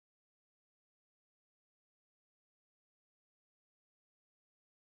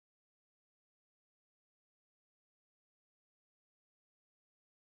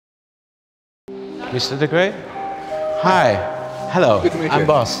Mr. De Grey? Hi. Hello. Good to meet you. I'm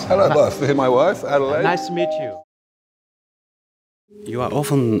Bas. Hello, Bas. This is my wife, Adelaide. Nice to meet you. You are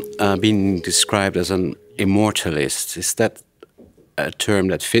often being described as an immortalist. Is that a term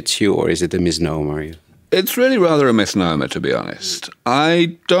that fits you, or is it a misnomer? It's really rather a misnomer, to be honest.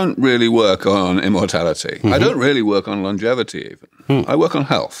 I don't really work on immortality. I don't really work on longevity, even. I work on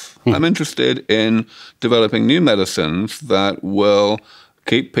health. I'm interested in developing new medicines that will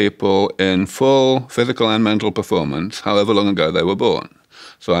keep people in full physical and mental performance, however long ago they were born.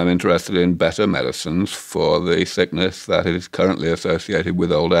 So I'm interested in better medicines for the sickness that is currently associated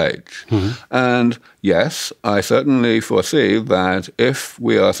with old age. And yes, I certainly foresee that if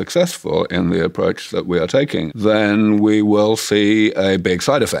we are successful in the approach that we are taking, then we will see a big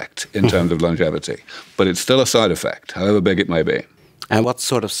side effect in terms of longevity. But it's still a side effect, however big it may be. And what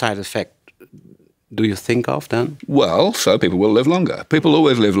sort of side effect do you think of then? Well, so people will live longer. People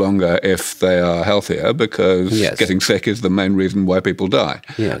always live longer if they are healthier, because getting sick is the main reason why people die.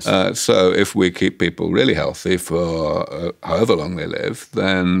 So if we keep people really healthy for however long they live,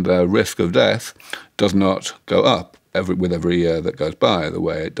 then the risk of death does not go up with every year that goes by the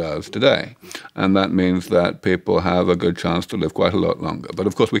way it does today. And that means that people have a good chance to live quite a lot longer. But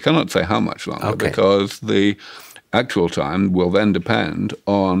of course we cannot say how much longer, because the actual time will then depend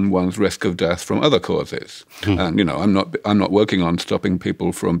on one's risk of death from other causes. And you know, I'm not working on stopping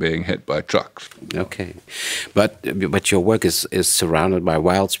people from being hit by trucks. Okay, but your work is surrounded by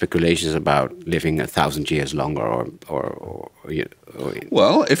wild speculations about living 1,000 years longer,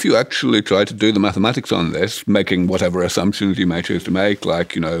 Well, if you actually try to do the mathematics on this, making whatever assumptions you may choose to make,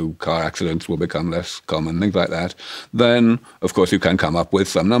 like, you know, car accidents will become less common, things like that, then, of course, you can come up with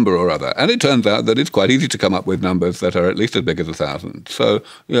some number or other. And it turns out that it's quite easy to come up with numbers that are at least as big as 1,000. So,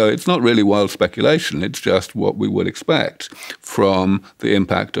 you know, it's not really wild speculation. It's just what we would expect from the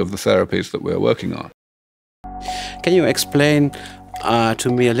impact of the therapies that we're working on. Can you explain to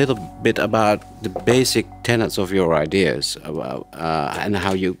me a little bit about the basic tenets of your ideas about, and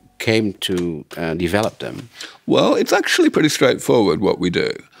how you came to develop them? Well, it's actually pretty straightforward what we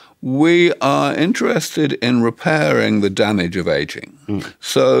do. We are interested in repairing the damage of aging.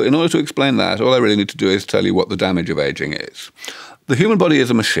 So in order to explain that, all I really need to do is tell you what the damage of aging is. The human body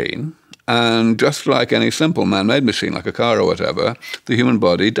is a machine. And just like any simple man-made machine, like a car or whatever, the human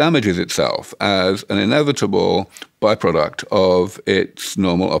body damages itself as an inevitable byproduct of its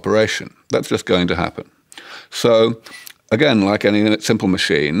normal operation. That's just going to happen. So, again, like any simple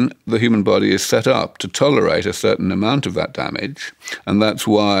machine, the human body is set up to tolerate a certain amount of that damage, and that's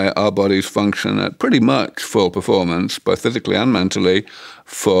why our bodies function at pretty much full performance, both physically and mentally,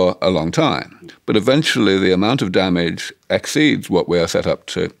 for a long time. But eventually the amount of damage exceeds what we are set up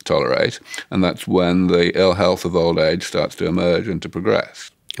to tolerate, and that's when the ill health of old age starts to emerge and to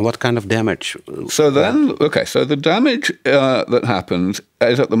progress. What kind of damage? So then, so the damage that happens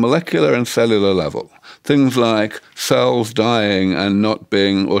is at the molecular and cellular level. Things like cells dying and not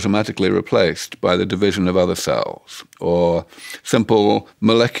being automatically replaced by the division of other cells, or simple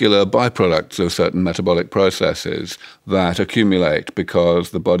molecular byproducts of certain metabolic processes that accumulate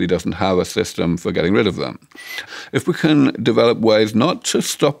because the body doesn't have a system for getting rid of them. If we can develop ways not to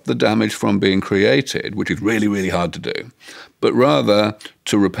stop the damage from being created, which is really, really hard to do, but rather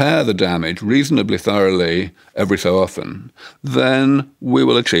to repair the damage reasonably thoroughly every so often, then we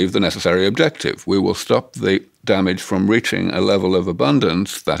will achieve the necessary objective. We will stop the damage from reaching a level of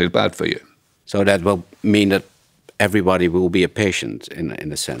abundance that is bad for you. So that will mean that everybody will be a patient in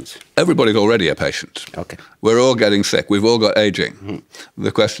a sense? Everybody's already a patient. Okay. We're all getting sick. We've all got aging.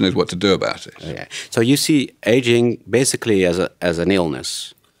 The question is what to do about it. Okay. So you see aging basically as an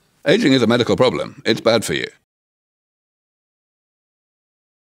illness? Aging is a medical problem. It's bad for you.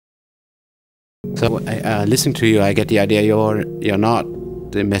 So listening to you, I get the idea you're not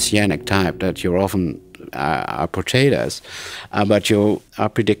the messianic type that you're often are portrayed as, but you are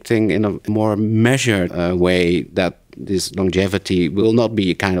predicting in a more measured way that this longevity will not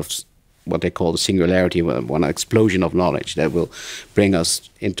be a kind of what they call the singularity, one explosion of knowledge that will bring us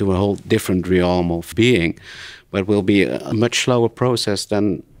into a whole different realm of being, but will be a much slower process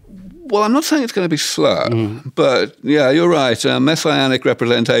than. Well, I'm not saying it's going to be slow, but yeah, you're right. Messianic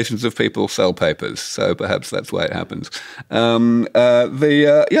representations of people sell papers, so perhaps that's why it happens.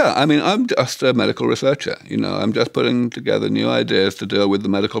 Yeah, I mean, I'm just a medical researcher. You know, I'm just putting together new ideas to deal with the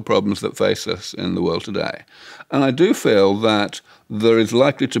medical problems that face us in the world today. And I do feel that there is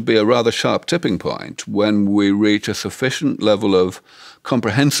likely to be a rather sharp tipping point when we reach a sufficient level of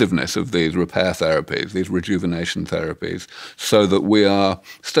comprehensiveness of these repair therapies, these rejuvenation therapies, so that we are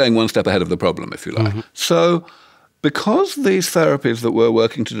staying one step ahead of the problem, if you like. So Because these therapies that we're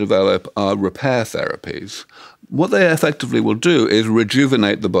working to develop are repair therapies, what they effectively will do is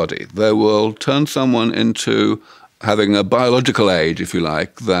rejuvenate the body. They will turn someone into having a biological age, if you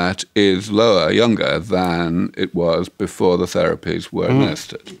like, that is lower, younger than it was before the therapies were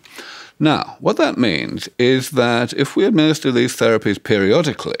administered. Now, what that means is that if we administer these therapies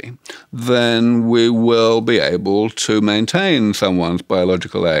periodically, then we will be able to maintain someone's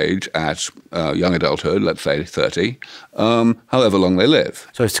biological age at young adulthood, let's say 30, however long they live.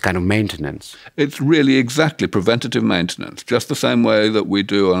 So it's kind of maintenance. It's really exactly preventative maintenance, just the same way that we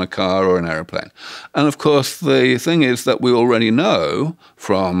do on a car or an aeroplane. And of course, the thing is that we already know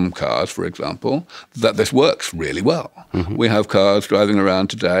from cars, for example, that this works really well. We have cars driving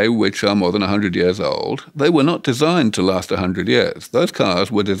around today which are more than 100 years old. They were not designed to last 100 years. Those cars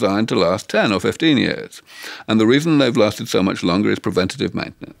were designed to last 10 or 15 years. And the reason they've lasted so much longer is preventative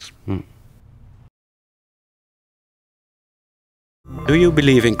maintenance. Do you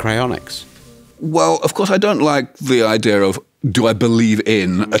believe in cryonics? Well, of course, I don't like the idea of do I believe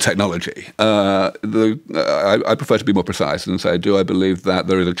in a technology. I prefer to be more precise and say, do I believe that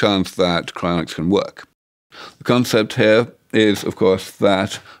there is a chance that cryonics can work? The concept here is, of course,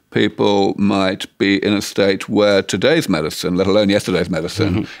 that people might be in a state where today's medicine, let alone yesterday's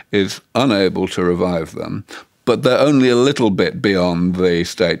medicine, is unable to revive them, but they're only a little bit beyond the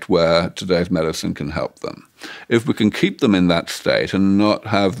state where today's medicine can help them. If we can keep them in that state and not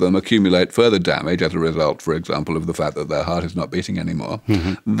have them accumulate further damage as a result, for example, of the fact that their heart is not beating anymore,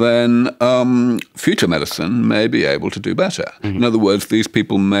 then future medicine may be able to do better. In other words, these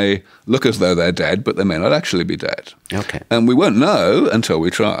people may look as though they're dead, but they may not actually be dead. Okay. And we won't know until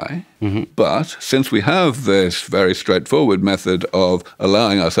we try. But since we have this very straightforward method of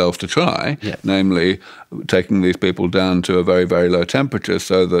allowing ourselves to try, namely taking these people down to a very, very low temperature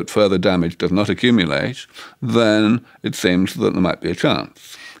so that further damage does not accumulate, then it seems that there might be a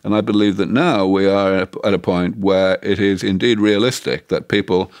chance. And I believe that now we are at a point where it is indeed realistic that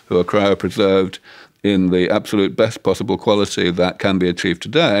people who are cryopreserved in the absolute best possible quality that can be achieved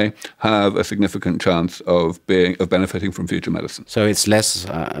today have a significant chance of benefiting from future medicine. So it's less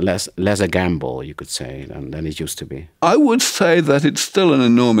a gamble, you could say, than it used to be. I would say that it's still an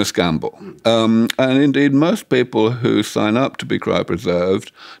enormous gamble. And indeed, most people who sign up to be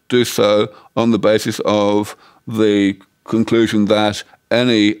cryopreserved do so on the basis of the conclusion that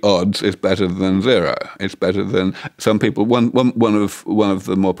any odds is better than zero. It's better than some people. One of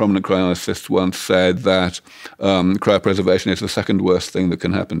the more prominent cryonicists once said that cryopreservation is the second worst thing that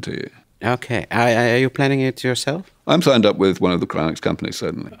can happen to you. Okay. Are you planning it yourself? I'm signed up with one of the cryonics companies,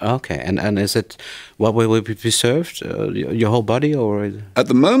 certainly. Okay. And is it, what will be preserved? Your whole body, or? At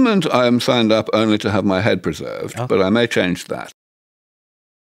the moment, I am signed up only to have my head preserved, but I may change that.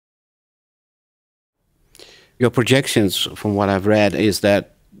 Your projections, from what I've read, is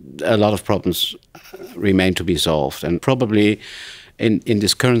that a lot of problems remain to be solved, and probably in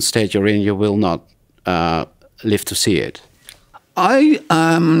this current state you're in, you will not live to see it. I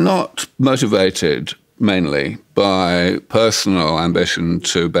am not motivated mainly by personal ambition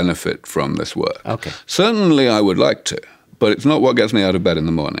to benefit from this work. Okay. Certainly I would like to, but it's not what gets me out of bed in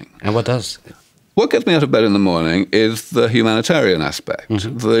the morning. And what does? What gets me out of bed in the morning is the humanitarian aspect,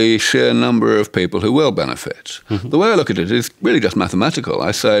 the sheer number of people who will benefit. The way I look at it is really just mathematical.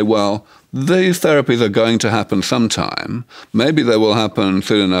 I say, well, these therapies are going to happen sometime. Maybe they will happen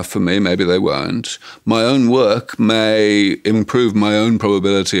soon enough for me, maybe they won't. My own work may improve my own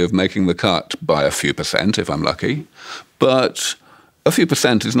probability of making the cut by a few percent if I'm lucky, but a few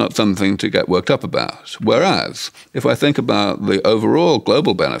percent is not something to get worked up about. Whereas, if I think about the overall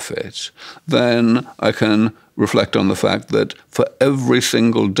global benefit, then I can reflect on the fact that for every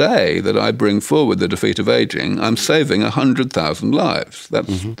single day that I bring forward the defeat of aging, I'm saving 100,000 lives.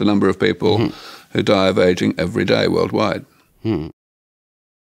 That's the number of people who die of aging every day worldwide.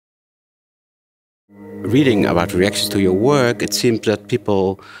 Reading about reactions to your work, it seems that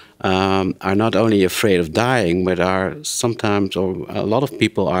people are not only afraid of dying, but are sometimes, or a lot of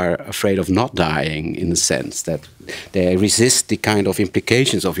people are afraid of not dying, in the sense that they resist the kind of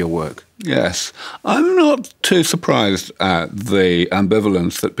implications of your work. Yes. I'm not too surprised at the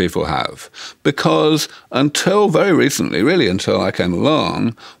ambivalence that people have, because until very recently, really until I came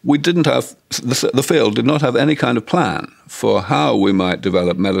along, we didn't have, the field did not have any kind of plan for how we might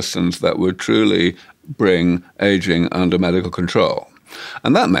develop medicines that would truly bring aging under medical control.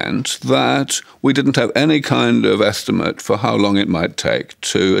 And that meant that we didn't have any kind of estimate for how long it might take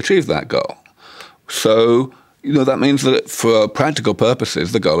to achieve that goal. So, that means that for practical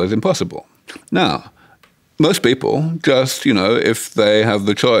purposes, the goal is impossible. Now, Most people just, if they have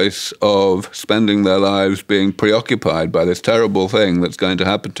the choice of spending their lives being preoccupied by this terrible thing that's going to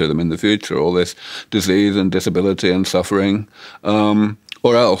happen to them in the future, all this disease and disability and suffering,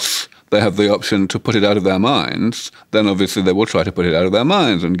 or else they have the option to put it out of their minds, then obviously they will try to put it out of their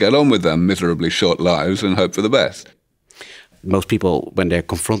minds and get on with their miserably short lives and hope for the best. Most people, when they're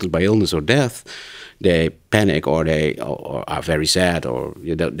confronted by illness or death, they panic or they are very sad or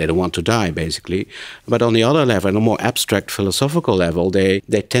they don't want to die, basically. But on the other level, on a more abstract philosophical level, they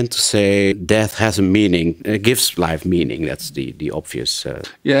tend to say death has a meaning, it gives life meaning. That's the obvious.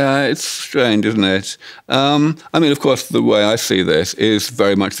 Yeah, it's strange, isn't it? I mean, of course, the way I see this is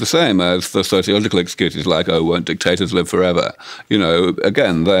very much the same as the sociological excuses like, oh, won't dictators live forever?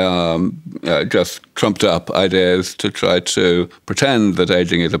 Again, they are just trumped up ideas to try to pretend that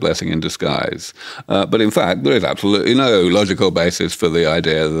aging is a blessing in disguise. But in fact, there is absolutely no logical basis for the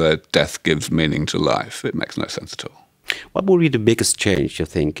idea that death gives meaning to life. It makes no sense at all. What would be the biggest change, you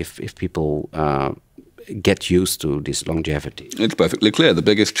think, if people get used to this longevity? It's perfectly clear. The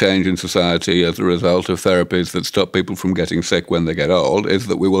biggest change in society as a result of therapies that stop people from getting sick when they get old is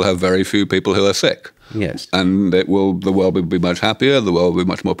that we will have very few people who are sick. Yes. And the world will be much happier, the world will be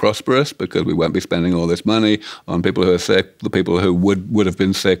much more prosperous because we won't be spending all this money on people who are sick. The people who would have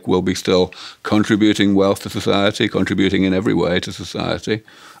been sick will be still contributing wealth to society, contributing in every way to society.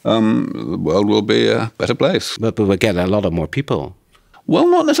 The world will be a better place. But we will get a lot of more people. Well,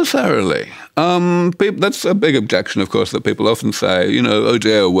 not necessarily. That's a big objection, of course, that people often say, oh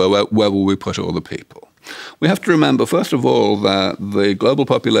dear, where will we put all the people? We have to remember, first of all, that the global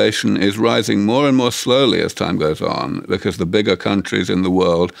population is rising more and more slowly as time goes on because the bigger countries in the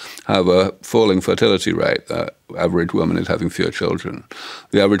world have a falling fertility rate. The average woman is having fewer children.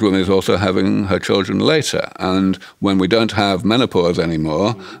 The average woman is also having her children later. And when we don't have menopause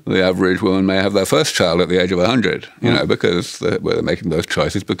anymore, the average woman may have their first child at the age of 100, because they're making those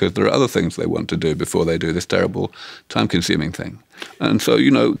choices because there are other things they want to do before they do this terrible, time-consuming thing. And so,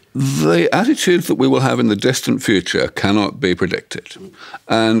 the attitudes that we will have in the distant future cannot be predicted.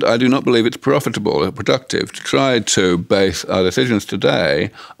 And I do not believe it's profitable or productive to try to base our decisions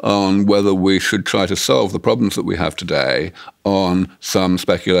today on whether we should try to solve the problems that we have today on some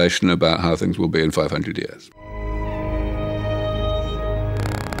speculation about how things will be in 500 years.